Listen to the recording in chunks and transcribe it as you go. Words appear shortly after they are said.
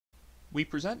We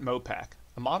present MoPAC,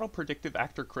 a Model Predictive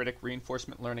Actor-Critic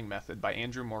reinforcement learning method by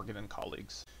Andrew Morgan and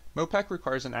colleagues. MoPAC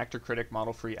requires an actor-critic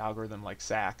model-free algorithm like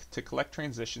SAC to collect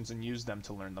transitions and use them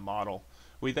to learn the model.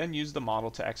 We then use the model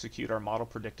to execute our model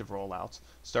predictive rollouts,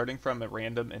 starting from a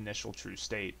random initial true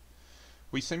state.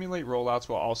 We simulate rollouts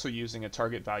while also using a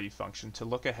target value function to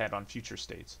look ahead on future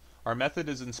states. Our method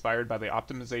is inspired by the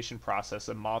optimization process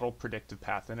of model predictive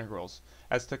path integrals,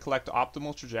 as to collect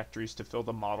optimal trajectories to fill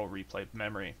the model replay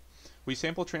memory. We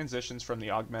sample transitions from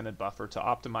the augmented buffer to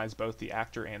optimize both the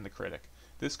actor and the critic.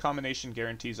 This combination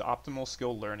guarantees optimal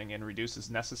skill learning and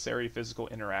reduces necessary physical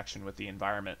interaction with the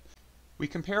environment. We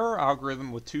compare our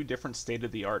algorithm with two different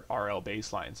state-of-the-art RL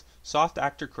baselines, soft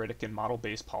actor-critic and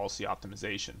model-based policy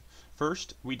optimization.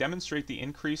 First, we demonstrate the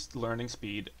increased learning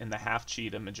speed in the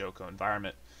half-cheetah Majoko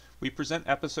environment. We present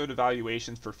episode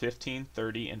evaluations for 15,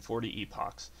 30, and 40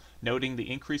 epochs, noting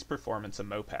the increased performance of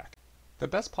MoPAC. The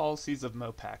best policies of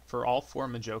MoPAC for all four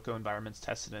Majoko environments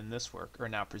tested in this work are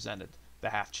now presented: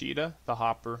 the half-cheetah, the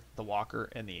hopper, the walker,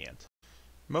 and the ant.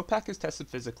 MoPAC is tested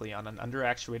physically on an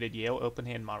underactuated Yale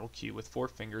open-hand model cue with 4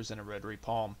 fingers and a rotary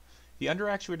palm. The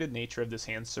underactuated nature of this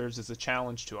hand serves as a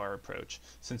challenge to our approach,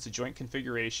 since the joint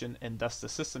configuration and thus the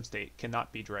system state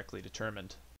cannot be directly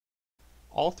determined.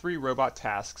 All 3 robot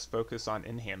tasks focus on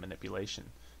in-hand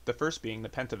manipulation, the first being the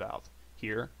pentavalve.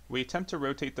 Here, we attempt to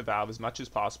rotate the valve as much as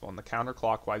possible in the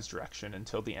counterclockwise direction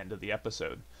until the end of the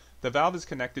episode. The valve is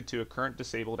connected to a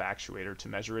current-disabled actuator to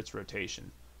measure its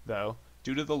rotation, though,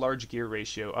 due to the large gear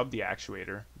ratio of the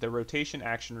actuator, the rotation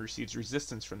action receives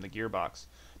resistance from the gearbox.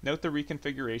 Note the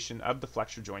reconfiguration of the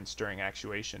flexor joints during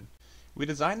actuation. We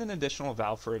designed an additional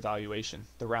valve for evaluation,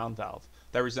 the round valve,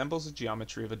 that resembles the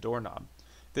geometry of a doorknob.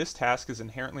 This task is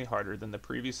inherently harder than the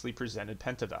previously presented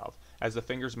pentavalve, as the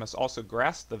fingers must also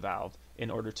grasp the valve in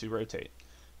order to rotate.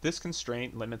 This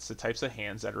constraint limits the types of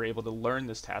hands that are able to learn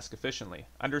this task efficiently,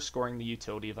 underscoring the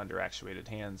utility of underactuated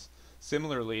hands.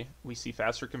 Similarly, we see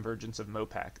faster convergence of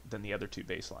MoPAC than the other 2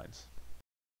 baselines.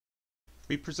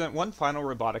 We present one final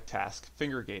robotic task,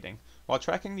 finger gaiting. While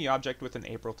tracking the object with an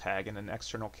April tag and an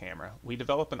external camera, we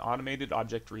develop an automated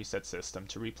object reset system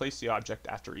to replace the object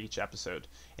after each episode,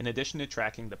 in addition to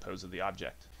tracking the pose of the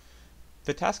object.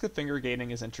 The task of finger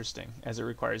gaiting is interesting, as it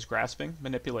requires grasping,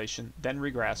 manipulation, then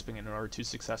regrasping in order to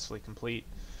successfully complete.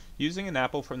 Using an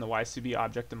apple from the YCB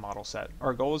object and model set,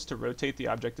 our goal is to rotate the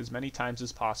object as many times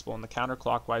as possible in the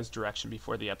counterclockwise direction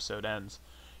before the episode ends.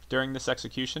 During this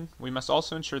execution, we must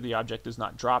also ensure the object is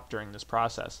not dropped during this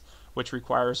process, which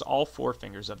requires all 4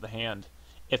 fingers of the hand.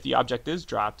 If the object is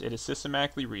dropped, it is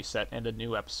systematically reset and a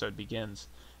new episode begins.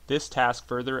 This task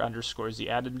further underscores the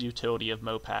added utility of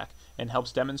MoPAC and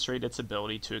helps demonstrate its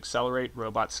ability to accelerate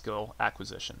robot skill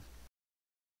acquisition.